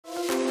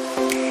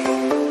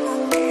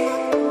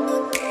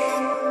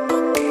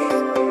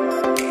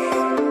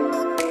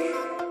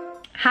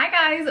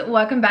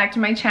welcome back to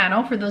my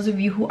channel. For those of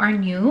you who are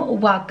new,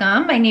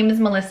 welcome. My name is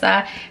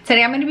Melissa.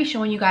 Today I'm going to be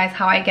showing you guys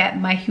how I get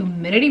my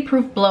humidity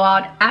proof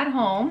blowout at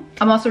home.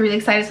 I'm also really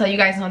excited to let you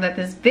guys know that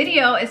this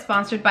video is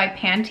sponsored by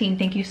Pantene.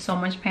 Thank you so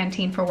much,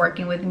 Pantene, for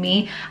working with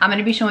me. I'm going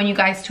to be showing you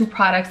guys two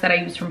products that I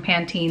use from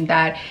Pantene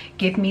that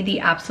give me the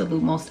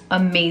absolute most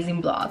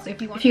amazing blowouts.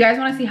 If you guys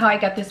want to see how I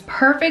get this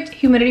perfect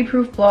humidity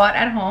proof blowout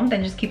at home,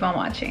 then just keep on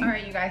watching. All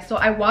right, you guys, so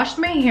I washed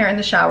my hair in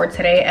the shower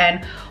today,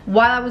 and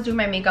while I was doing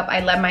my makeup,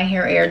 I let my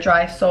hair air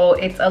dry, so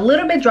it's a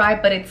little bit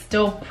dry, but it's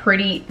still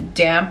pretty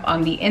damp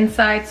on the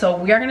inside. So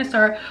we are going to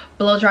start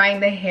blow drying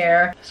the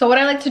hair. So what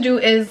I like to do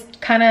is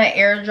kind of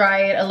air dry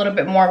it a little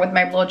bit more with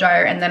my blow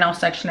dryer, and then I'll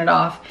section it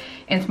off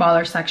in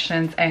smaller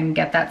sections and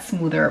get that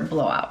smoother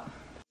blowout.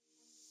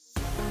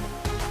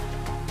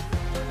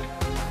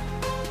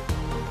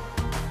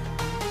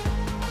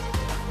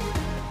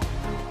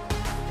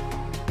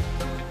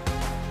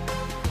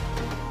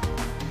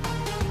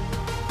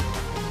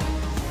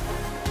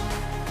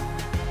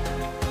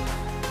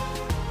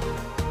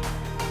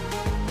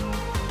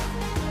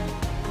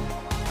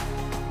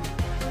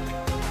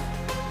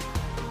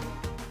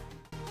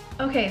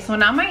 Okay, so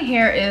now my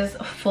hair is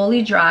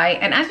fully dry,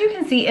 and as you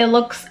can see, it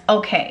looks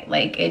okay.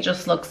 Like, it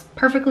just looks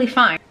perfectly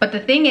fine. But the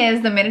thing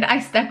is, the minute I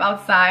step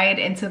outside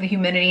into the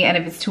humidity, and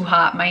if it's too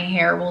hot, my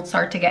hair will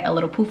start to get a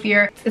little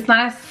poofier. It's not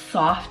as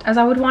soft as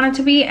I would want it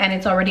to be, and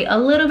it's already a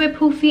little bit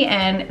poofy,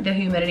 and the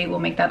humidity will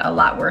make that a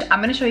lot worse.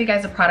 I'm gonna show you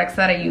guys the products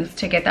that I use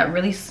to get that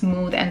really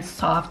smooth and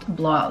soft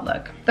blowout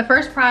look. The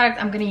first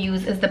product I'm gonna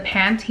use is the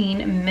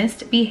Pantene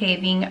Mist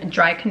Behaving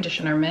Dry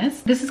Conditioner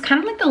Mist. This is kind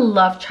of like the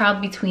love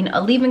child between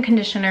a leave-in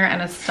conditioner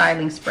and a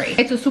styling spray.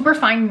 It's a super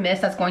fine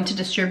mist that's going to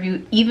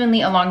distribute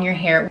evenly along your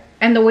hair.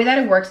 And the way that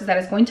it works is that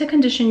it's going to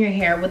condition your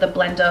hair with a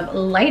blend of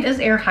light as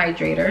air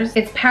hydrators.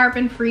 It's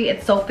paraben free,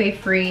 it's sulfate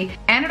free,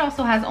 and it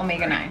also has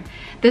omega-9.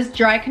 This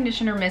dry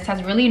conditioner mist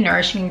has really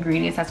nourishing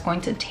ingredients that's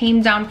going to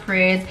tame down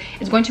frizz.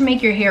 It's going to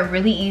make your hair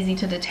really easy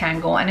to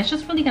detangle, and it's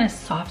just really gonna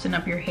soften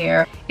up your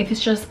hair if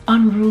it's just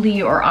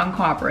unruly or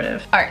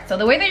uncooperative. All right, so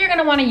the way that you're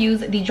gonna wanna use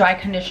the dry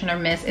conditioner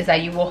mist is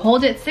that you will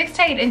hold it 6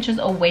 to 8 inches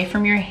away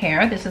from your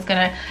hair. This is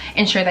gonna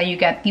ensure that you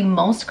get the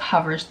most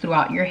coverage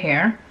throughout your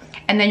hair.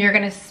 And then you're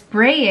gonna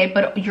spray it,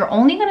 but you're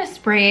only gonna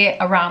spray it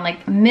around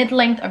like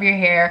mid-length of your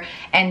hair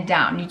and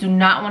down. You do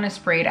not wanna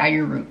spray it at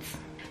your roots.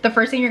 The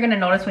first thing you're gonna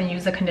notice when you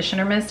use the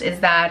conditioner mist is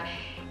that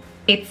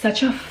it's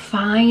such a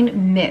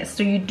fine mist,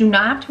 so you do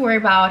not have to worry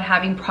about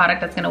having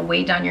product that's gonna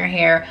weigh down your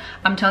hair.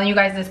 I'm telling you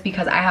guys this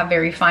because I have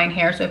very fine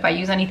hair, so if I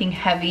use anything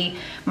heavy,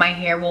 my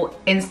hair will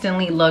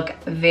instantly look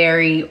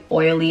very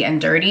oily and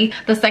dirty.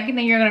 The second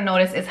thing you're gonna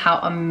notice is how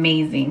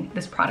amazing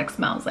this product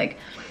smells. Like,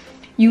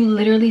 you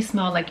literally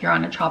smell like you're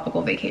on a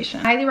tropical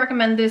vacation. I highly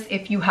recommend this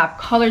if you have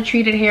color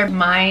treated hair.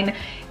 Mine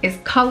is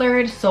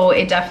colored, so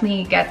it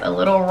definitely gets a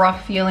little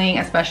rough feeling,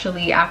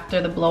 especially after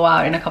the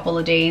blowout. In a couple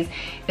of days,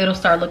 it'll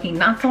start looking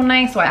not so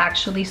nice, so I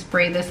actually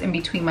spray this in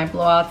between my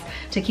blowouts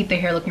to keep the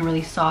hair looking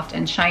really soft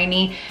and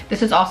shiny.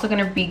 This is also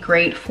gonna be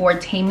great for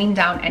taming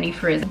down any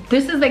frizz.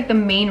 This is like the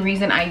main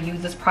reason I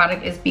use this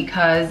product, is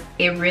because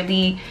it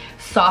really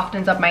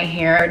softens up my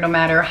hair. No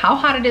matter how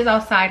hot it is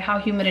outside, how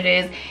humid it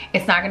is,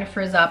 it's not gonna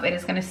frizz up. It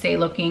is gonna stay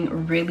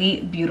looking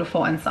really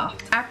beautiful and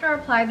soft. After I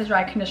apply the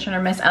dry conditioner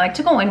mist, I like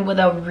to go in with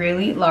a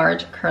really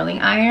large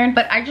curling iron,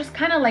 but I just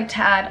kind of like to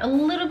add a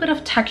little bit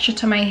of texture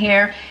to my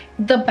hair.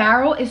 The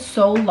barrel is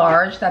so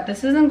large that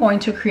this isn't going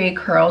to create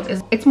curls.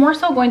 It's more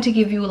so going to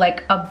give you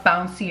like a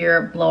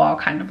bouncier blowout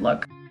kind of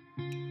look.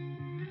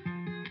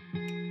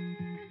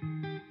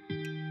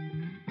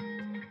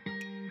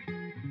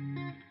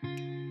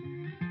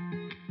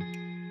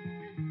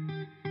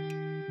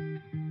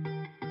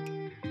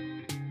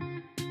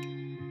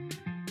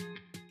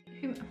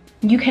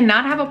 You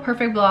cannot have a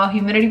perfect blowout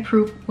humidity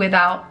proof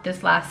without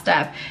this last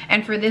step.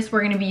 And for this, we're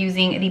going to be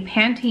using the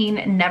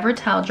Pantene Never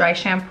Tell Dry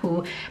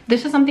Shampoo.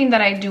 This is something that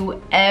I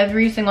do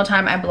every single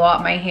time I blow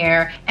out my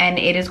hair, and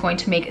it is going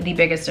to make the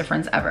biggest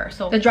difference ever.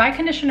 So the dry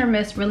conditioner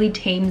mist really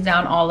tames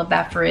down all of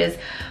that frizz,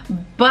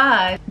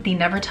 but the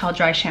Never Tell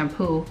Dry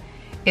Shampoo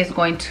is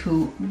going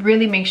to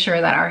really make sure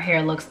that our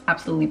hair looks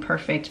absolutely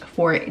perfect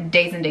for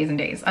days and days and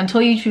days,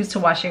 until you choose to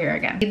wash your hair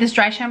again. This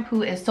dry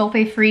shampoo is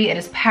sulfate free, it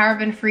is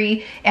paraben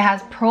free, it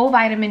has pro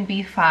vitamin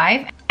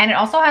B5, and it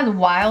also has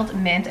wild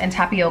mint and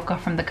tapioca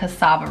from the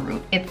cassava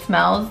root. It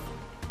smells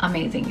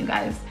amazing, you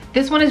guys.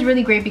 This one is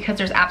really great because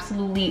there's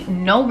absolutely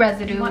no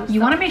residue.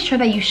 You want to make sure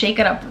that you shake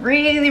it up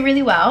really,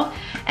 really well,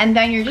 and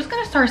then you're just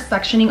going to start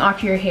sectioning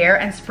off your hair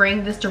and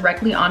spraying this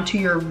directly onto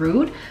your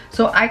root.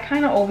 So I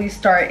kind of always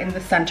start in the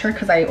center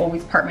because I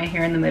always part my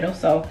hair in the middle.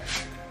 So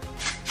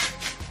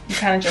you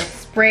kind of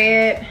just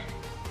spray it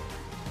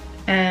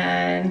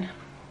and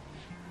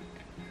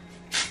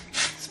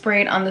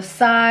spray it on the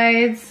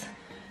sides.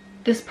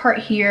 This part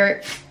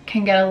here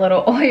can get a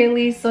little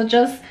oily, so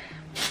just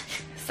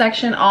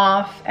section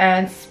off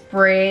and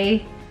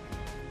spray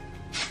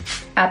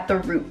at the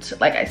root.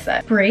 Like I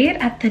said, spray it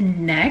at the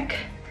neck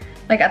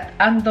like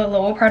on the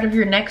lower part of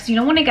your neck. So you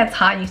know when it gets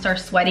hot and you start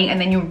sweating and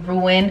then you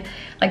ruin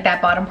like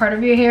that bottom part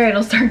of your hair,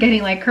 it'll start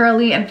getting like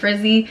curly and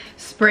frizzy.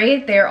 Spray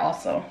it there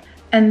also.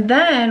 And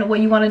then what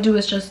you want to do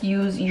is just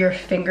use your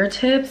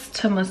fingertips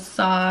to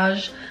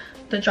massage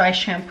the dry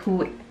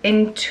shampoo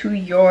into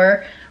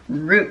your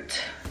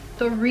root.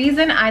 The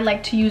reason I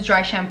like to use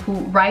dry shampoo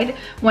right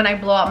when I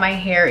blow out my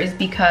hair is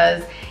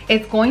because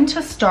it's going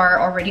to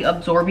start already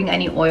absorbing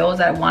any oils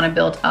that I want to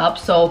build up.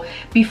 So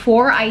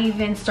before I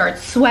even start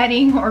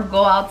sweating or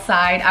go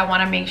outside, I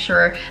want to make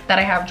sure that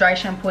I have dry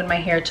shampoo in my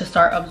hair to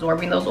start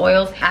absorbing those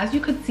oils. As you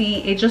could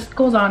see, it just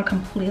goes on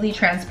completely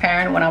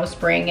transparent when I was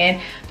spraying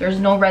it. There's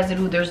no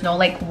residue, there's no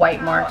like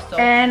white marks.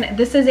 And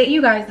this is it,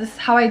 you guys. This is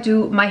how I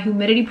do my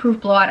humidity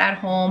proof blowout at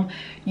home.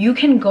 You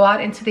can go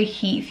out into the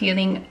heat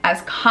feeling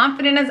as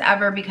confident as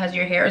ever because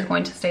your hair is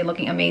going to stay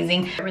looking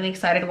amazing. I'm really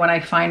excited when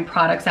I find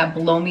products that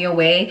blow me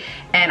away,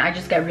 and I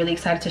just get really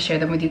excited to share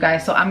them with you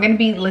guys. So I'm going to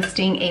be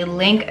listing a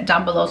link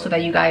down below so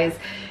that you guys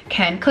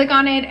can click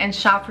on it and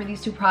shop for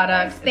these two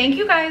products. Thank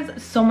you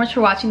guys so much for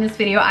watching this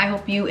video. I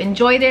hope you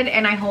enjoyed it,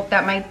 and I hope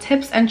that my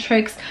tips and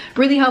tricks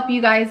really help you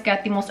guys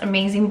get the most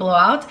amazing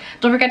blowout.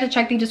 Don't forget to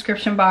check the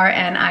description bar,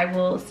 and I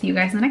will see you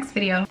guys in the next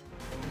video.